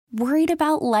Worried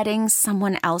about letting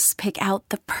someone else pick out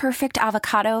the perfect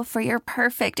avocado for your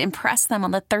perfect impress them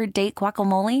on the third date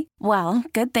guacamole? Well,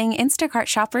 good thing Instacart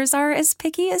shoppers are as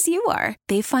picky as you are.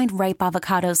 They find ripe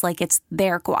avocados like it's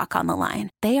their guac on the line.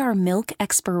 They are milk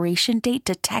expiration date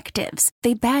detectives.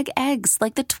 They bag eggs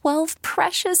like the 12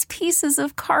 precious pieces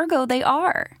of cargo they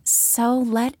are. So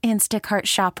let Instacart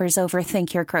shoppers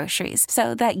overthink your groceries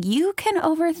so that you can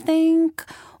overthink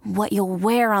what you'll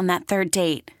wear on that third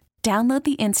date. Download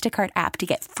the Instacart app to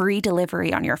get free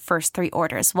delivery on your first 3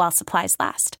 orders while supplies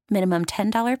last. Minimum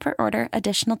 $10 per order.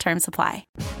 Additional terms apply.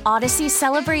 Odyssey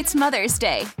celebrates Mother's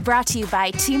Day. Brought to you by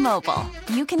T-Mobile.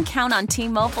 You can count on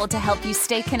T-Mobile to help you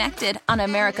stay connected on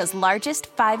America's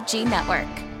largest 5G network.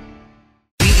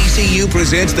 BECU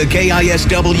presents the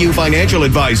KISW Financial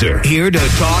Advisor. Here to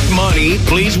talk money,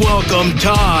 please welcome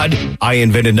Todd. I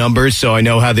invented numbers, so I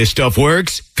know how this stuff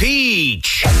works.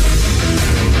 Pietzsch.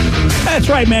 That's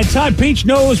right, man. Todd Pietzsch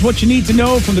knows what you need to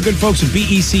know from the good folks at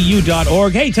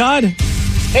BECU.org. Hey, Todd.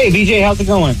 Hey, BJ. How's it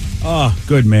going? Oh,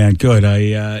 good, man. Good.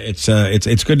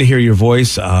 It's good to hear your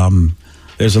voice.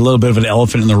 There's a little bit of an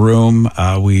elephant in the room.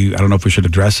 I don't know if we should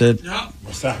address it. No.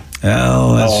 What's that?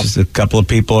 Well, that's just a couple of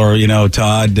people,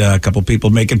 Todd, a couple of people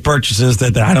making purchases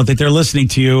that I don't think they're listening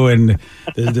to you. And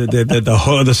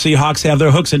the Seahawks have their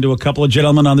hooks into a couple of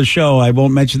gentlemen on the show. I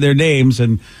won't mention their names,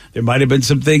 and there might have been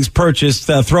some things purchased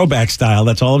throwback style.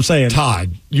 That's all I'm saying.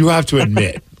 Todd, you have to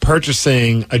admit,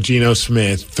 purchasing a Geno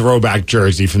Smith throwback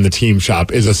jersey from the team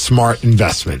shop is a smart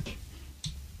investment.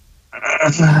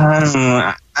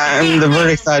 The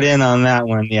verdict's not in on that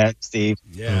one yet, Steve.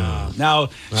 Yeah. Now,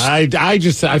 I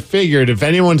figured if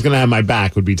anyone's going to have my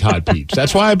back, it would be Todd Pietzsch.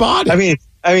 That's why I bought it.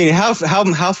 I mean, how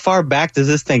far back does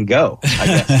this thing go? I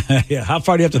guess. Yeah. How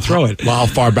far do you have to throw it? Well,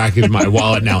 how far back is my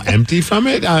wallet now empty from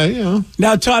it?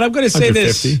 Now, Todd, I'm going to say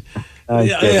this.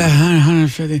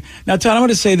 150. Now, Todd, I'm going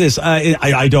to say this.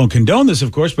 I don't condone this,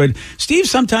 of course, but Steve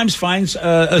sometimes finds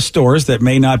stores that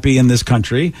may not be in this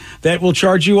country that will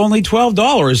charge you only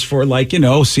 $12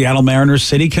 for, Seattle Mariners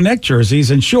City Connect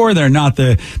jerseys. And sure, they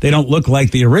don't look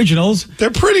like the originals. They're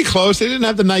pretty close. They didn't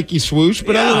have the Nike swoosh,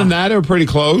 but other than that, they were pretty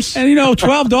close. And,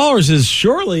 $12 is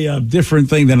surely a different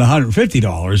thing than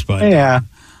 $150, but yeah.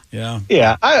 Yeah.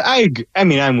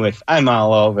 I'm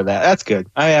all over that. That's good.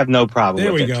 I have no problem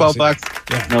with it. There we go.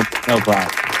 $12? Yeah. No problem.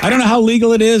 I don't know how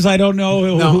legal it is. I don't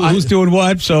know who's doing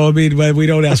what. So, we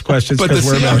don't ask questions. But the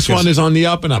Seahawks one is on the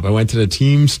up and up. I went to the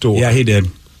team store. Yeah, he did.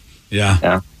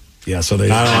 Yeah. So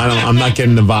I'm not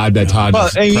getting the vibe that Todd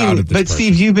is proud of this person.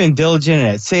 Steve, you've been diligent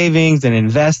at savings and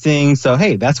investing. So,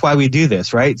 hey, that's why we do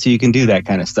this, right? So you can do that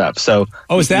kind of stuff. So,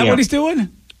 is that what he's doing?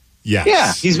 Yes.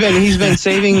 Yeah, he's been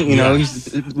saving,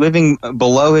 he's living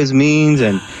below his means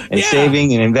and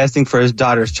saving and investing for his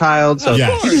daughter's child. So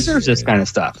he deserves this kind of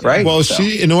stuff, right? Well,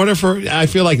 I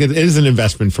feel like it is an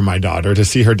investment for my daughter to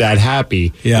see her dad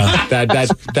happy. Yeah.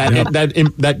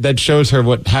 That shows her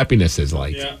what happiness is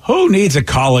like. Yeah. Who needs a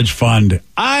college fund?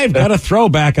 I've got a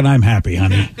throwback and I'm happy,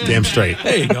 honey. Damn straight.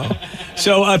 There you go.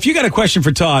 So if you got a question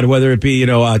for Todd, whether it be,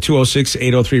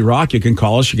 206-803-ROCK, you can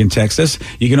call us, you can text us.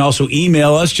 You can also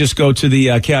email us. Just go to the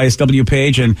KISW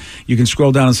page and you can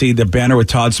scroll down and see the banner with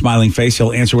Todd's smiling face.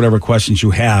 He'll answer whatever questions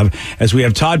you have. As we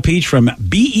have Todd Pietzsch from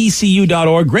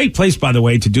BECU.org. Great place, by the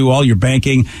way, to do all your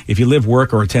banking. If you live,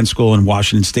 work, or attend school in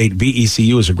Washington State,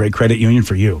 BECU is a great credit union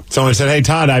for you. Someone said, hey,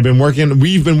 Todd,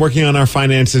 we've been working on our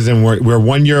finances and we're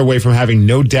 1 year away from having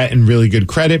no debt and really good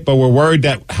credit, but we're worried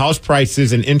that house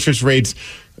prices and interest rates,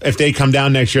 if they come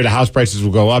down next year, the house prices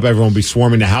will go up. Everyone will be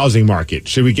swarming the housing market.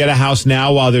 Should we get a house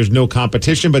now while there's no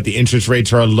competition, but the interest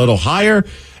rates are a little higher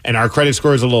and our credit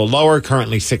score is a little lower,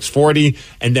 currently 640,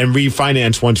 and then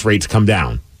refinance once rates come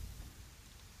down?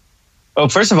 Well,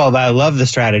 first of all, I love the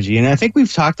strategy. And I think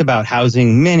we've talked about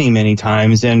housing many, many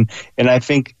times. And I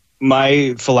think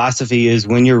my philosophy is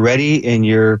when you're ready and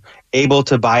you're able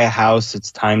to buy a house,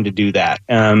 it's time to do that.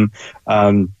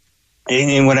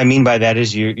 And what I mean by that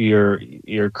is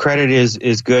your credit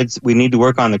is good. We need to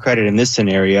work on the credit in this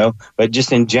scenario, but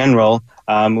just in general,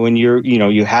 when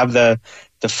you have the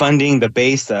funding, the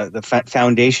base, the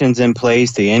foundations in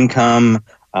place, the income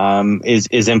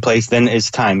is in place, then it's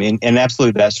time. And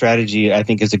absolutely, that strategy I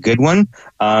think is a good one.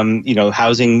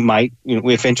 Housing might,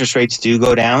 if interest rates do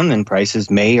go down, then prices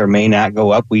may or may not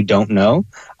go up. We don't know.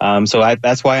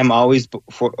 That's why I'm always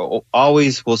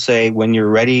will say when you're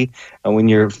ready, when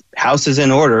your house is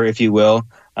in order, if you will,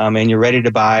 and you're ready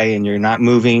to buy and you're not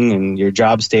moving and your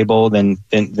job's stable, then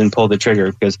pull the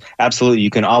trigger, because absolutely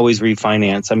you can always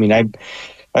refinance. I mean, I've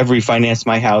refinanced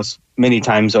my house many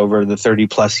times over the 30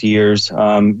 plus years,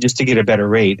 just to get a better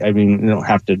rate. I mean, you don't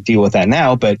have to deal with that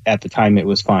now, but at the time it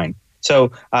was fine.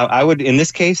 So I would, in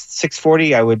this case,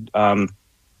 640,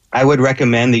 I would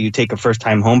recommend that you take a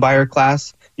first-time homebuyer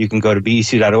class. You can go to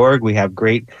BECU.org. We have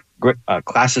great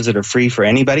classes that are free for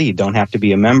anybody. You don't have to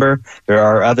be a member. There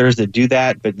are others that do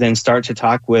that, but then start to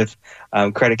talk with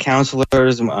credit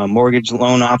counselors, mortgage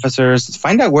loan officers.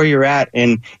 Find out where you're at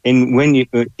and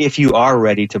if you are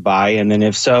ready to buy, and then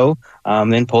if so,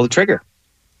 then pull the trigger.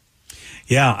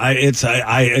 Yeah,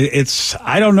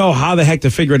 I don't know how the heck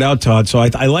to figure it out, Todd. So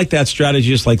I like that strategy.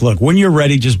 Just like, look, when you're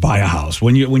ready, just buy a house.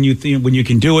 When you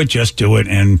can do it, just do it,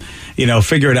 and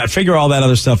figure it out. Figure all that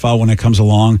other stuff out when it comes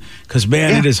along. Because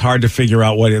it is hard to figure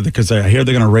out because I hear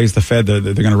they're going to raise the Fed. They're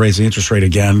going to raise the interest rate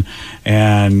again,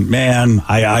 and man,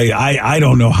 I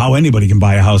don't know how anybody can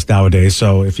buy a house nowadays.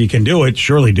 So if you can do it,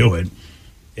 surely do it.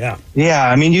 Yeah. Yeah.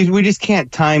 I mean, we just can't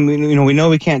time, we know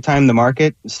we can't time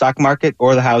the stock market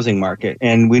or the housing market.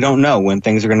 And we don't know when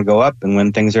things are going to go up and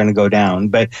when things are going to go down.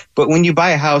 But when you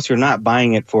buy a house, you're not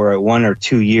buying it for a 1 or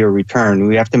 2 year return.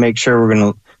 We have to make sure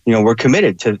we're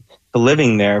committed to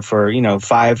living there for,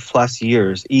 5+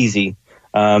 years easy.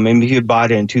 And if you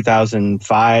bought it in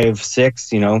 2005,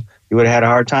 6, you would have had a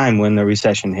hard time when the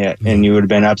recession hit and you would have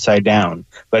been upside down.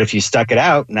 But if you stuck it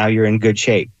out, now you're in good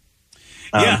shape.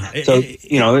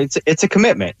 It's a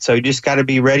commitment. So you just got to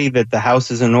be ready that the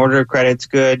house is in order, credit's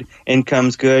good,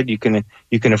 income's good. You can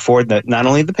afford not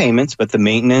only the payments, but the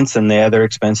maintenance and the other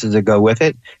expenses that go with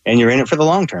it. And you're in it for the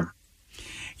long term.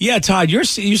 Yeah, Todd, you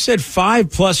said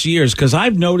 5+ years, because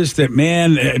I've noticed that,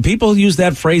 man, people use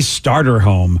that phrase starter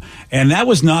home, and that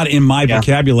was not in my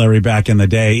vocabulary back in the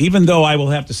day, even though I will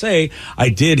have to say I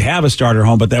did have a starter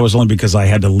home, but that was only because I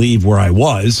had to leave where I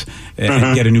was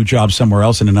and get a new job somewhere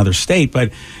else in another state.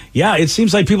 But yeah, it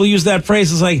seems like people use that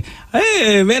phrase. It's like,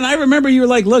 hey, man, I remember you were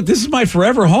like, look, this is my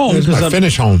forever home. This is my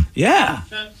finish home. Yeah.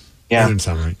 That doesn't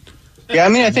sound right. Yeah, I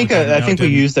mean, I think we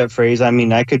use that phrase. I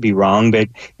mean, I could be wrong, but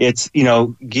it's,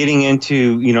 getting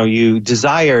into, you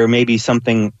desire maybe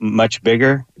something much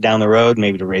bigger down the road,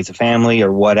 maybe to raise a family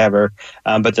or whatever.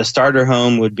 But the starter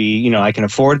home would be, I can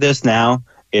afford this now.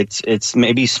 It's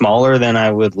maybe smaller than I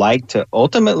would like to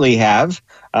ultimately have,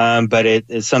 but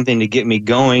it's something to get me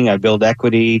going. I build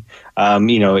equity.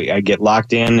 I get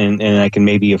locked in and I can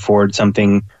maybe afford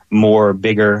something more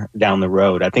bigger down the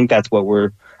road. I think that's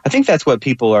what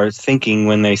people are thinking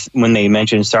when they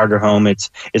mention starter home. It's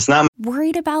not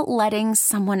Worried about letting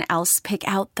someone else pick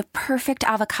out the perfect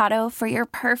avocado for your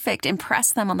perfect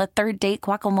impress them on the third date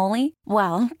guacamole?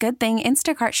 Well, good thing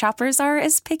Instacart shoppers are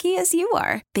as picky as you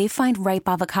are. They find ripe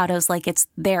avocados like it's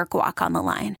their guac on the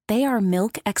line. They are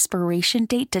milk expiration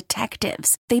date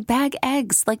detectives. They bag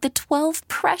eggs like the 12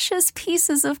 precious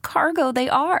pieces of cargo they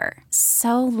are.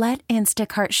 So let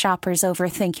Instacart shoppers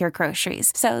overthink your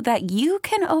groceries so that you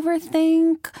can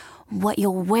overthink what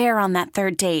you'll wear on that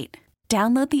third date.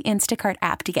 Download the Instacart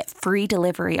app to get free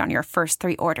delivery on your first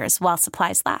 3 orders while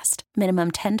supplies last.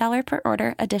 Minimum $10 per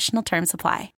order. Additional terms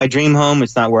apply. my dream home.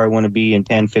 It's not where I want to be in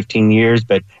 10, 15 years,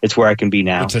 but it's where I can be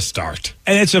now. It's a start.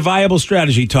 And it's a viable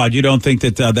strategy, Todd. You don't think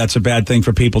that that's a bad thing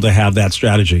for people to have that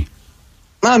strategy?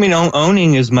 Well, I mean,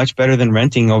 owning is much better than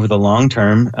renting over the long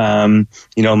term.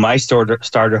 My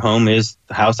starter home is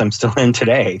the house I'm still in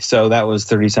today. So that was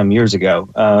 30-some years ago.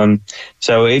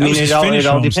 It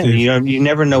all depends. You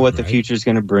never know what the future is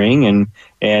going to bring. And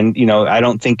I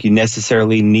don't think you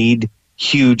necessarily need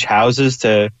huge houses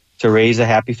to raise a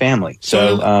happy family.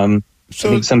 So I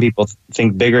think some people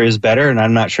think bigger is better, and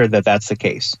I'm not sure that that's the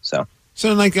case. So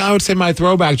I would say my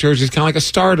throwback jersey is kind of like a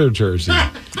starter jersey.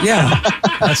 Yeah,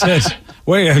 that's it.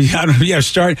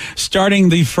 Starting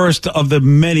the first of the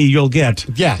many you'll get.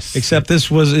 Yes. Except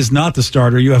this is not the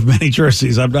starter. You have many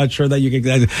jerseys. I'm not sure that you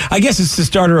can. I guess it's the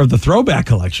starter of the throwback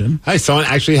collection. Hey, someone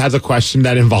actually has a question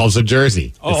that involves a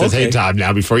jersey. It says, okay. Hey, Todd,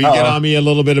 now before you get on me a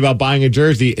little bit about buying a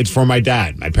jersey, it's for my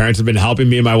dad. My parents have been helping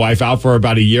me and my wife out for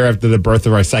about a year after the birth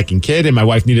of our second kid, and my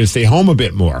wife needed to stay home a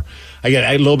bit more. I get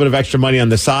a little bit of extra money on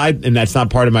the side, and that's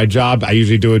not part of my job. I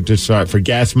usually do it just for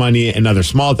gas money and other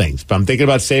small things. But I'm thinking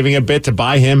about saving a bit to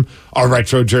buy him a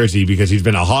retro jersey because he's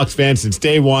been a Hawks fan since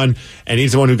day one, and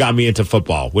he's the one who got me into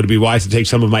football. Would it be wise to take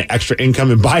some of my extra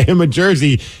income and buy him a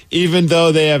jersey, even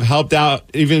though they have helped out,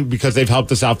 even because they've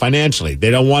helped us out financially? They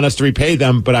don't want us to repay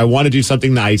them, but I want to do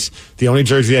something nice. The only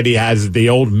jersey that he has is the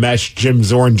old mesh Jim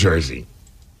Zorn jersey,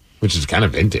 which is kind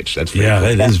of vintage. That's pretty cool.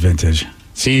 It is vintage.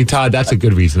 See, Todd, that's a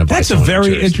good reason to buy. That's a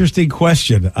very interesting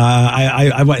question.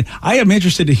 I am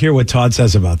interested to hear what Todd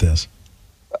says about this.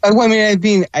 I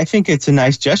think it's a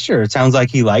nice gesture. It sounds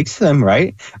like he likes them,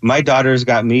 right? My daughter's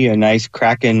got me a nice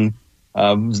Kraken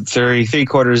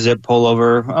 3/4 zip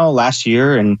pullover last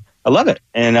year, and I love it.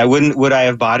 And would I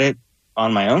have bought it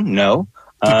on my own? No.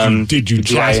 Did you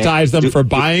chastise them for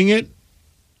buying it?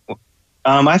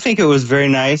 I think it was very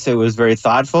nice. It was very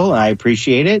thoughtful, and I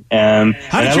appreciate it.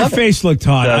 How did your face look,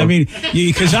 Todd? So, I mean,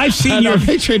 because I've seen your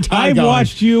I've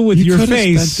watched you with your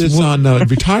face. Spent this on the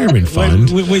retirement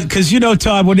fund. Because,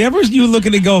 Todd, whenever you look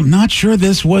at it, go, I'm not sure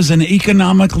this was an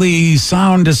economically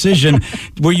sound decision.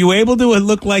 Were you able to? It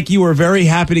looked like you were very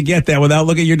happy to get that without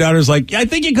looking at your daughter's like, I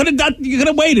think you could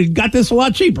have waited, got this a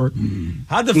lot cheaper.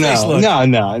 How'd the face look? No.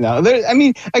 I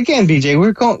mean, again, BJ,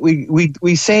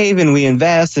 we save and we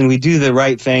invest and we do the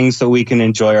right things so we can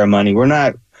enjoy our money. We're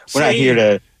not here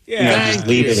to just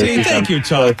leave it. Thank you,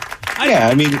 Todd.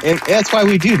 I mean, that's why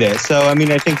we do this. So, I mean,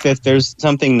 I think that there's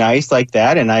something nice like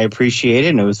that, and I appreciate it,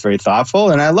 and it was very thoughtful,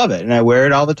 and I love it, and I wear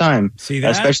it all the time. See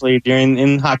that? Especially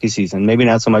in hockey season. Maybe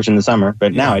not so much in the summer,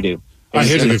 but now I do.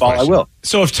 Here's in the fall, question. I will.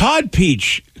 So if Todd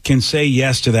Pietzsch can say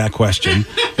yes to that question,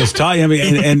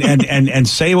 and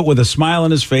say it with a smile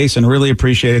on his face and really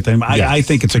appreciate it, then I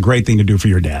think it's a great thing to do for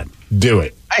your dad. Do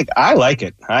it. I like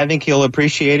it. I think he'll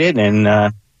appreciate it,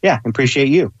 and appreciate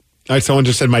you. All right, someone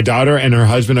just said my daughter and her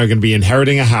husband are going to be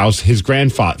inheriting a house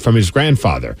from his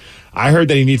grandfather. I heard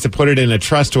that he needs to put it in a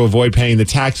trust to avoid paying the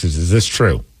taxes. Is this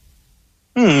true?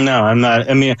 No, I'm not.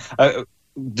 I mean,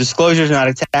 disclosure is not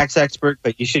a tax expert,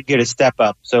 but you should get a step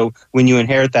up. So when you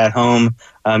inherit that home,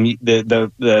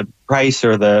 the price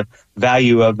or the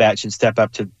value of that should step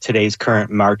up to today's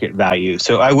current market value.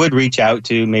 So I would reach out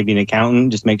to maybe an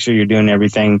accountant, just make sure you're doing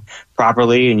everything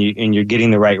properly and you're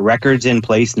getting the right records in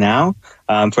place now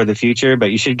for the future.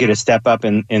 But you should get a step up,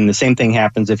 and the same thing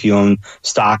happens if you own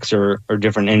stocks or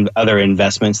different other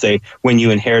investments. When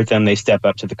you inherit them, they step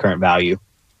up to the current value.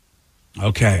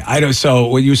 Okay, I don't. So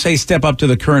when you say step up to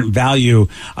the current value,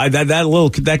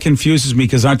 that confuses me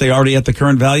because aren't they already at the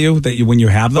current value when you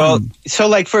have them? Well, so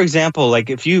like for example, like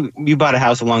if you bought a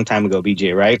house a long time ago,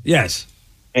 BJ, right? Yes.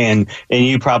 And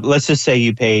you probably, let's just say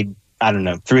you paid, I don't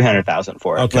know, $300,000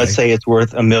 for it. Okay. Let's say it's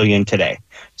worth $1 million today.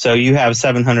 So you have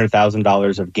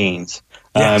 $700,000 of gains.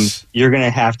 Yes. You're going to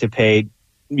have to pay.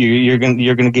 You're going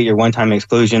to get your one-time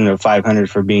exclusion of $500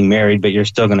 for being married, but you're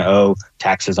still going to owe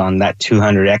taxes on that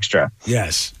 $200 extra.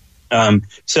 Yes.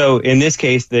 So in this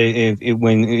case,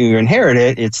 when you inherit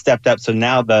it, it's stepped up. So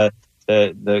now the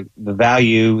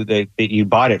value that you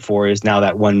bought it for is now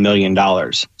that $1 million.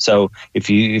 So if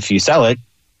you sell it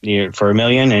for $1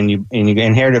 million and you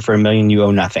inherit it for $1 million, you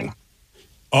owe nothing.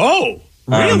 Oh,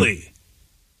 really?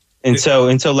 And so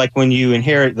like when you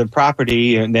inherit the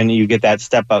property, and then you get that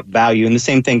step up value, and the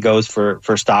same thing goes for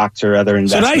stocks or other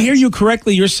investments. So did I hear you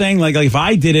correctly? You're saying like if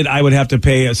I did it, I would have to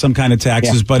pay some kind of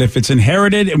taxes, but if it's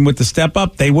inherited and with the step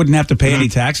up, they wouldn't have to pay any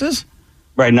taxes?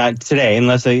 Right, not today,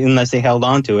 unless they held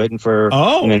on to it and for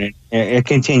a minute, it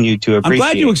continued to appreciate.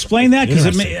 I'm glad you explained that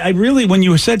because I really, when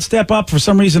you said step up, for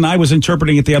some reason I was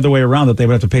interpreting it the other way around, that they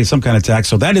would have to pay some kind of tax.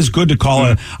 So that is good to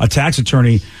call a tax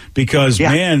attorney because,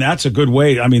 man, that's a good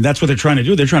way. I mean, that's what they're trying to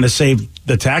do. They're trying to save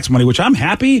the tax money, which I'm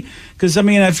happy because, I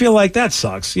mean, I feel like that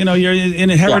sucks. You're in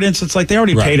inheritance. It's like they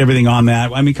already paid everything on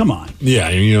that. I mean, come on. Yeah,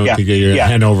 to get your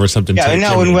hand over something. Yeah,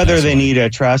 and whether they need a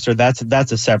trust or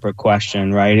that's a separate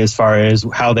question, right? As far as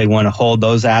how they want to hold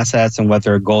those assets and what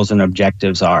their goals and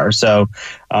objectives are. So,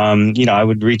 I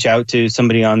would reach out to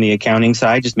somebody on the accounting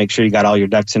side, just make sure you got all your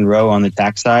ducks in a row on the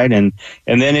tax side. And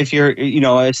then if you're,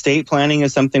 estate planning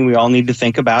is something we all need to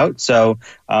think about. So,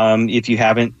 if you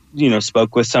haven't,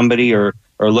 spoke with somebody or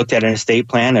looked at an estate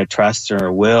plan, a trust or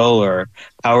a will or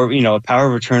a power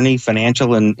of attorney,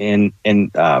 financial and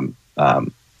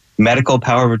medical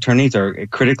power of attorneys are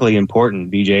critically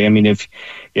important, BJ. I mean, if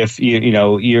you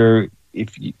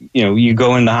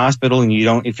go in the hospital and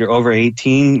if you're over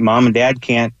 18, mom and dad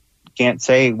can't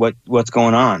say what's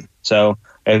going on. So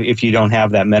if you don't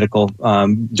have that medical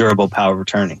durable power of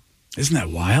attorney. Isn't that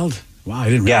wild? Wow, I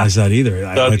didn't realize that either.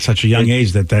 At such a young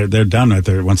age that they're done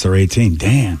once they're 18.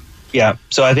 Damn. Yeah.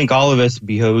 So I think all of us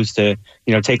behoves to,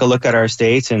 take a look at our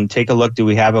estates and take a look. Do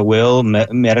we have a will,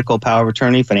 medical power of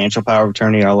attorney, financial power of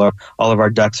attorney? All of our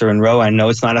ducks are in a row. I know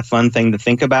it's not a fun thing to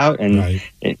think about,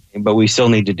 but we still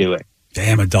need to do it.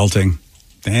 Damn adulting.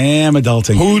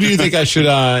 Who do you think I should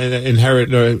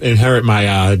inherit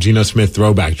my Geno Smith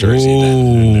throwback jersey?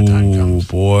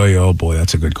 Oh boy,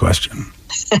 that's a good question.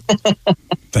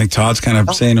 Think Todd's kind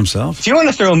of saying himself. If you want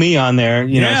to throw me on there,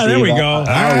 there we go. All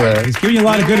right. He's giving you a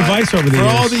lot of good advice over the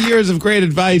years. For all the years of great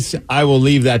advice, I will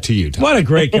leave that to you, Todd. What a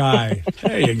great guy.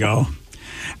 There you go.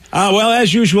 Well,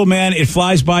 as usual, man, it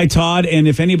flies by, Todd. And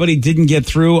if anybody didn't get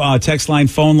through, text line,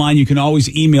 phone line, you can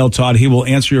always email Todd. He will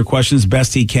answer your questions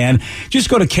best he can. Just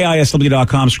go to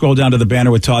KISW.com, scroll down to the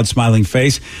banner with Todd's smiling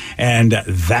face, and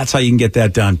that's how you can get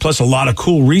that done. Plus, a lot of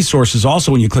cool resources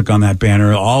also when you click on that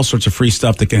banner. All sorts of free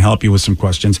stuff that can help you with some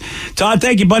questions. Todd,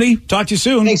 thank you, buddy. Talk to you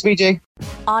soon. Thanks, BJ.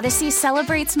 Odyssey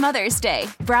celebrates Mother's Day,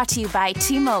 brought to you by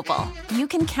T-Mobile. You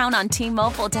can count on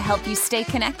T-Mobile to help you stay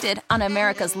connected on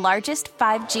America's largest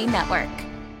 5G network.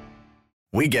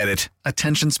 We get it.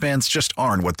 Attention spans just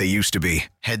aren't what they used to be.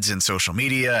 Heads in social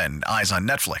media and eyes on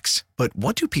Netflix. But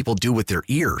what do people do with their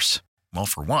ears? Well,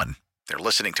 for one, they're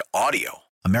listening to audio.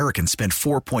 Americans spend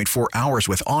 4.4 hours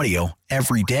with audio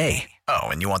every day. Oh,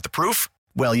 and you want the proof?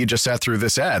 Well, you just sat through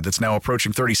this ad that's now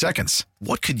approaching 30 seconds.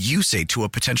 What could you say to a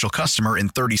potential customer in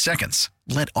 30 seconds?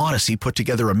 Let Odyssey put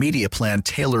together a media plan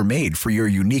tailor-made for your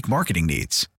unique marketing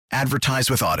needs. Advertise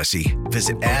with Odyssey.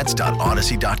 Visit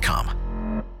ads.odyssey.com.